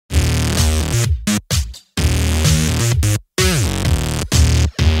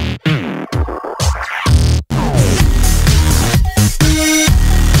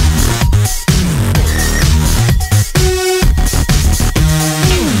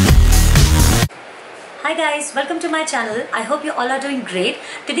Hi guys, welcome to my channel. I hope you all are doing great.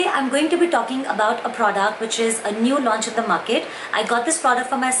 Today I'm going to be talking about a product which is a new launch in the market. I got this product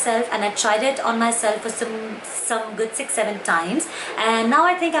for myself and I tried it on myself for some good 6-7 times, and now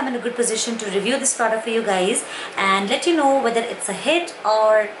I think I'm in a good position to review this product for you guys and let you know whether it's a hit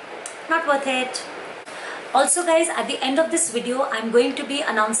or not worth it. Also guys, at the end of this video I'm going to be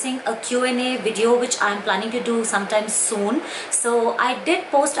announcing a Q&A video which I'm planning to do sometime soon. So I did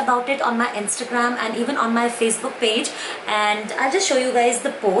post about it on my Instagram and even on my Facebook page, and I'll just show you guys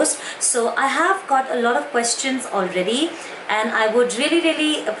the post. So I have got a lot of questions already, and I would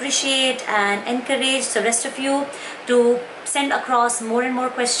really appreciate and encourage the rest of you to send across more and more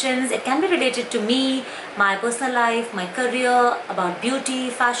questions. It can be related to me, my personal life, my career, about beauty,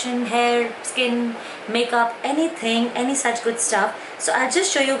 fashion, hair, skin, makeup, anything, any such good stuff. So I'll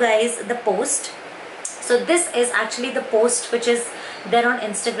just show you guys the post. So this is actually the post which is there on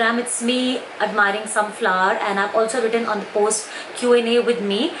Instagram. It's me admiring some flower, and I've also written on the post Q&A with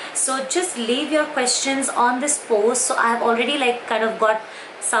me. So just leave your questions on this post. So I've already kind of got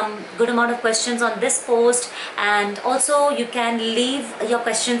some good amount of questions on this post, and also you can leave your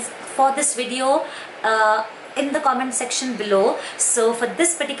questions for this video in the comment section below. So for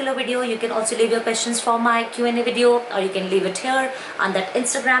this particular video you can also leave your questions for my Q&A video, or you can leave it here on that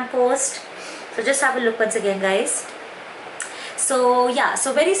Instagram post. So just have a look once again guys. So yeah,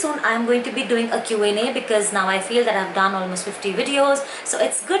 so very soon I'm going to be doing a Q&A, because now I feel that I've done almost 50 videos. So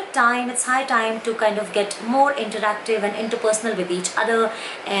it's good time, it's high time to kind of get more interactive and interpersonal with each other.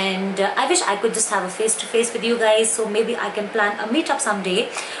 And I wish I could just have a face-to-face with you guys. So maybe I can plan a meetup someday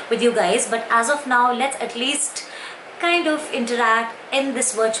with you guys. But as of now, let's at least kind of interact in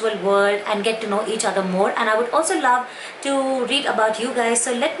this virtual world and get to know each other more. And I would also love to read about you guys,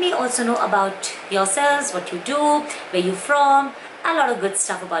 so let me also know about yourselves, what you do, where you're from, a lot of good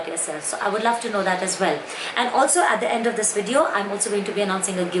stuff about yourself. So I would love to know that as well. And also at the end of this video I'm also going to be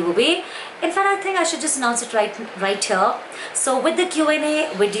announcing a giveaway. In fact, I think I should just announce it right here. So with the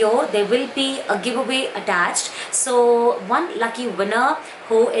Q&A video there will be a giveaway attached. So one lucky winner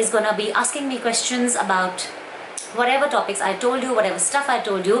who is gonna be asking me questions about whatever topics I told you, whatever stuff I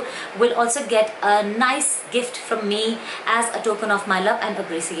told you, will also get a nice gift from me as a token of my love and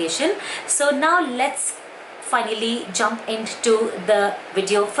appreciation. So now let's finally jump into the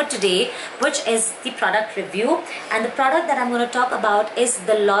video for today, which is the product review. And the product that I'm going to talk about is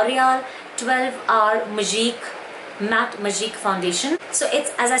the L'Oreal 12-Hour Magique Mat Magique foundation. So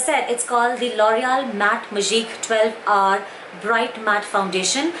it's, as I said, it's called the L'Oreal Mat Magique 12-Hour Bright Matte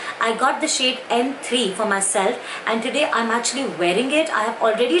Foundation. I got the shade N3 for myself, and today I'm actually wearing it. I have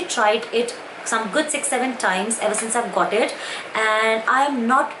already tried it some good 6-7 times ever since I've got it, and I am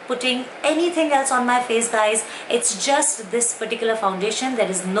not putting anything else on my face guys. It's just this particular foundation. There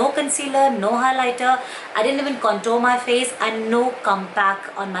is no concealer, no highlighter. I didn't even contour my face, and no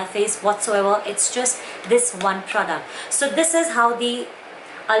compact on my face whatsoever. It's just this one product. So this is how the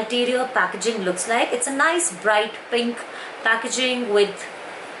ulterior packaging looks like. It's a nice bright pink packaging with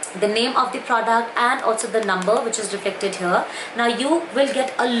the name of the product and also the number which is reflected here. Now you will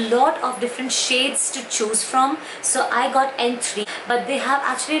get a lot of different shades to choose from. So I got N3, but they have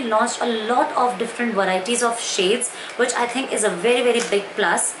actually launched a lot of different varieties of shades, which I think is a very big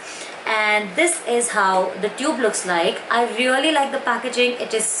plus. And this is how the tube looks like. I really like the packaging.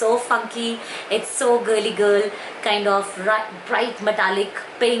 It is so funky, it's so girly girl, kind of bright metallic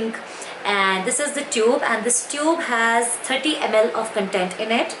pink. And this is the tube, and this tube has 30 ml of content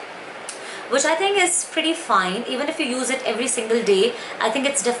in it, which I think is pretty fine. Even if you use it every single day, I think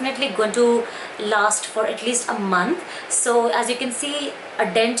it's definitely going to last for at least a month. So as you can see,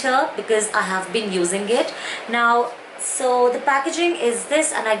 a dent here because I have been using it now. So the packaging is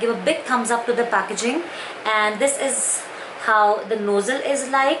this, and I give a big thumbs up to the packaging. And this is how the nozzle is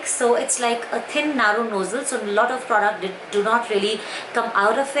like. So it's like a thin narrow nozzle, so a lot of product do not really come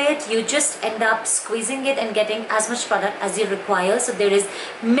out of it. You just end up squeezing it and getting as much product as you require. So there is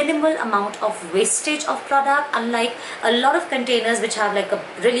minimal amount of wastage of product, unlike a lot of containers which have like a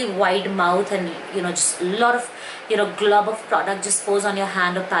really wide mouth and just a lot of glob of product just pours on your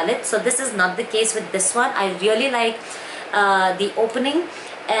hand or palette. So this is not the case with this one. I really like the opening,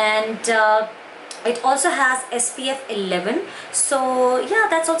 and it also has SPF 11. So yeah,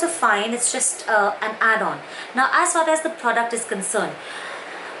 that's also fine. It's just an add-on. Now as far as the product is concerned,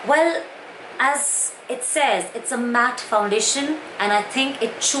 well, as it says, it's a matte foundation, and I think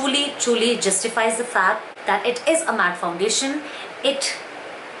it truly justifies the fact that it is a matte foundation. It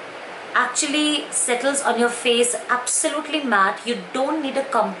actually settles on your face absolutely matte. You don't need a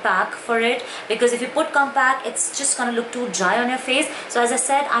compact for it, because if you put compact, it's just gonna look too dry on your face. So as I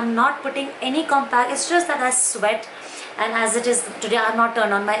said, I'm not putting any compact. It's just that I sweat, and as it is today, I'm not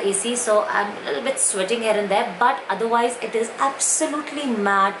turned on my AC, so I'm a little bit sweating here and there, but otherwise it is absolutely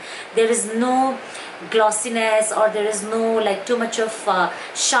matte. There is no glossiness, or there is no like too much of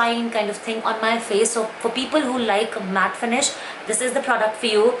shine kind of thing on my face. So for people who like matte finish, this is the product for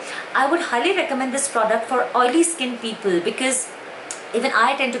you. I would highly recommend this product for oily skin people, because even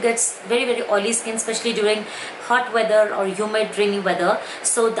I tend to get very very oily skin, especially during hot weather or humid rainy weather.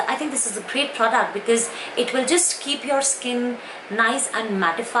 So I think this is a great product, because it will just keep your skin nice and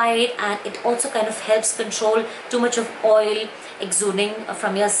mattified, and it also kind of helps control too much of oil exuding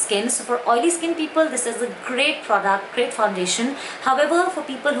from your skin. So for oily skin people, this is a great product, great foundation. However, for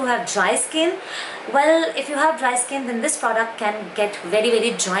people who have dry skin, well, if you have dry skin, then this product can get very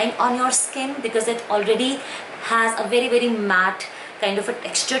very drying on your skin, because it already has a very very matte kind of a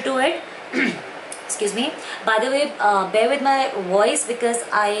texture to it. Excuse me. By the way, bear with my voice, because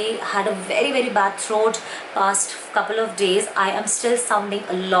I had a very very bad throat past couple of days. I am still sounding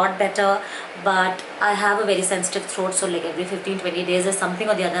a lot better, but I have a very sensitive throat, so like every 15-20 days there's something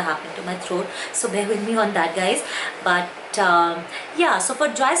or the other happening to my throat, so bear with me on that, guys. But yeah, so for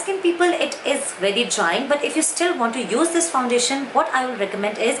dry skin people, it is very drying. But if you still want to use this foundation, what I will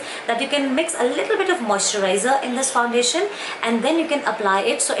recommend is that you can mix a little bit of moisturizer in this foundation, and then you can apply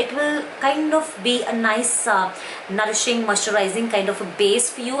it. So it will kind of be a nice nourishing, moisturizing kind of a base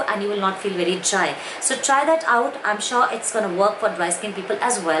for you, and you will not feel very dry. So try that out. I'm sure it's going to work for dry skin people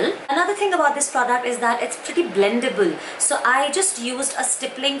as well. Another thing about this product is that it's pretty blendable. So I just used a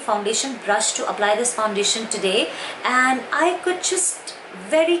stippling foundation brush to apply this foundation today, and I could just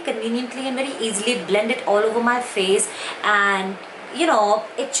very conveniently and very easily blend it all over my face, and you know,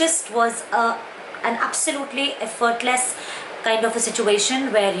 it just was an absolutely effortless kind of a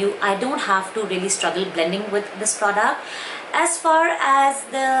situation where I don't have to really struggle blending with this product. As far as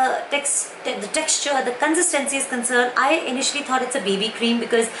the texture, the consistency is concerned, I initially thought it's a BB cream,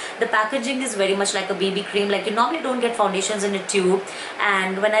 because the packaging is very much like a BB cream. Like, you normally don't get foundations in a tube,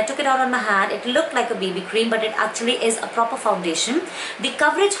 and when I took it out on my hand, it looked like a BB cream, but it actually is a proper foundation. The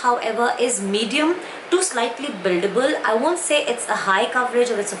coverage, however, is medium to slightly buildable. I won't say it's a high coverage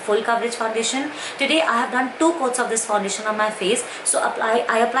or it's a full coverage foundation. Today I have done 2 coats of this foundation on my face. So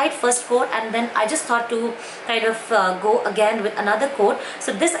I applied first coat, and then I just thought to kind of go again with another coat.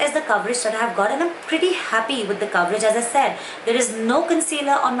 So this is the coverage that I have got, and I'm pretty happy with the coverage. As I said, there is no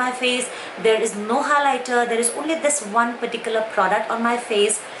concealer on my face, there is no highlighter, there is only this one particular product on my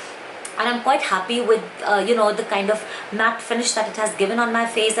face, and I'm quite happy with you know, the kind of matte finish that it has given on my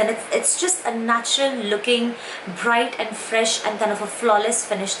face. And it's just a natural looking, bright and fresh and kind of a flawless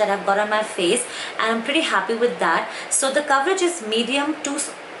finish that I've got on my face, and I'm pretty happy with that. So the coverage is medium to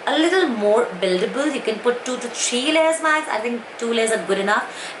a little more buildable. You can put 2 to 3 layers max. I think 2 layers are good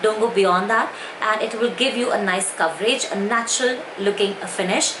enough. Don't go beyond that, and it will give you a nice coverage, a natural looking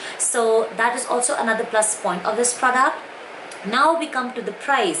finish. So that is also another plus point of this product. Now we come to the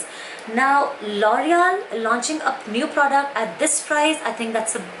price. Now L'Oreal launching a new product at this price, I think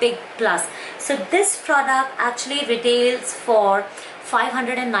that's a big plus. So this product actually retails for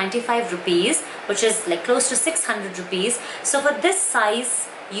 595 rupees, which is like close to 600 rupees. So for this size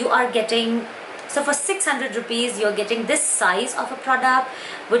you are getting, so for 600 rupees you're getting this size of a product,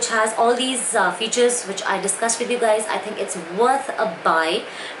 which has all these features which I discussed with you guys. I think it's worth a buy.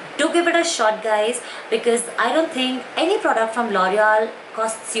 Do give it a shot, guys, because I don't think any product from L'Oreal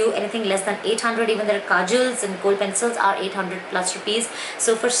costs you anything less than 800. Even their kajals and gold pencils are 800 plus rupees.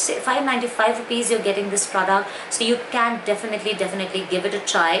 So for 595 rupees you're getting this product, so you can definitely give it a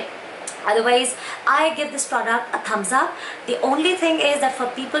try. Otherwise, I give this product a thumbs up. The only thing is that for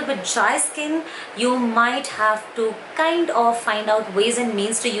people with dry skin, you might have to kind of find out ways and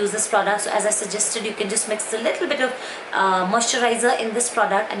means to use this product. So as I suggested, you can just mix a little bit of moisturizer in this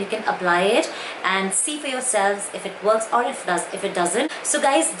product, and you can apply it and see for yourselves if it works or if it doesn't. So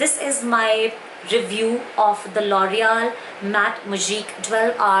guys, this is my review of the L'Oreal Mat Magique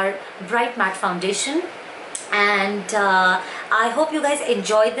 12-hour Bright Matte Foundation. And I hope you guys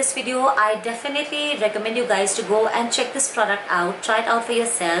enjoyed this video. I definitely recommend you guys to go and check this product out, try it out for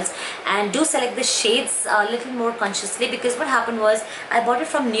yourselves, and do select the shades a little more consciously, because what happened was I bought it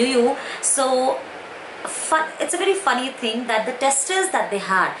from New You, so it's a very funny thing that the testers that they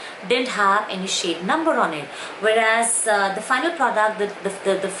had didn't have any shade number on it, whereas the final product,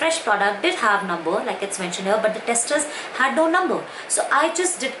 the fresh product did have number like it's mentioned here, but the testers had no number. So I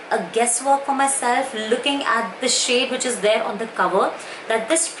just did a guesswork for myself, looking at the shade which is there on the cover, that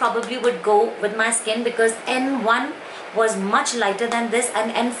this probably would go with my skin because N1 was much lighter than this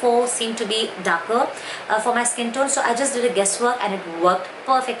and N4 seemed to be darker for my skin tone. So I just did a guesswork and it worked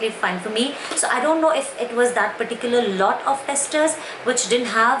perfectly fine for me. So I don't know if it was that particular lot of testers which didn't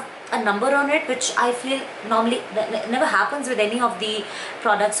have a number on it, which I feel normally never happens with any of the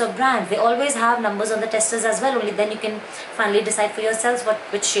products or brands. They always have numbers on the testers as well, only then you can finally decide for yourselves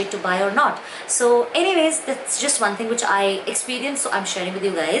which shade to buy or not. So anyways, that's just one thing which I experienced, so I'm sharing with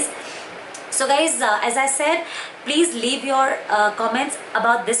you guys. So guys, as I said, please leave your comments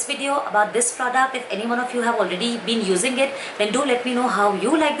about this video, about this product. If any one of you have already been using it, then do let me know how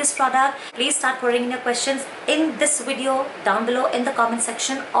you like this product. Please start pouring in your questions in this video down below in the comment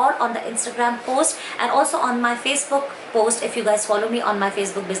section or on the Instagram post, and also on my Facebook post. If you guys follow me on my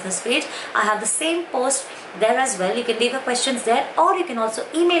Facebook business page, I have the same post there as well. You can leave your questions there, or you can also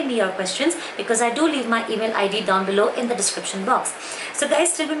email me your questions because I do leave my email ID down below in the description box. So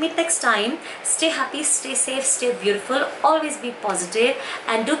guys, till we meet next time, stay happy, stay safe, stay beautiful, always be positive,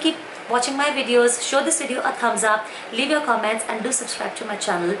 and do keep watching my videos. Show this video a thumbs up, leave your comments, and do subscribe to my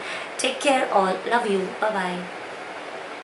channel. Take care all, love you, bye bye.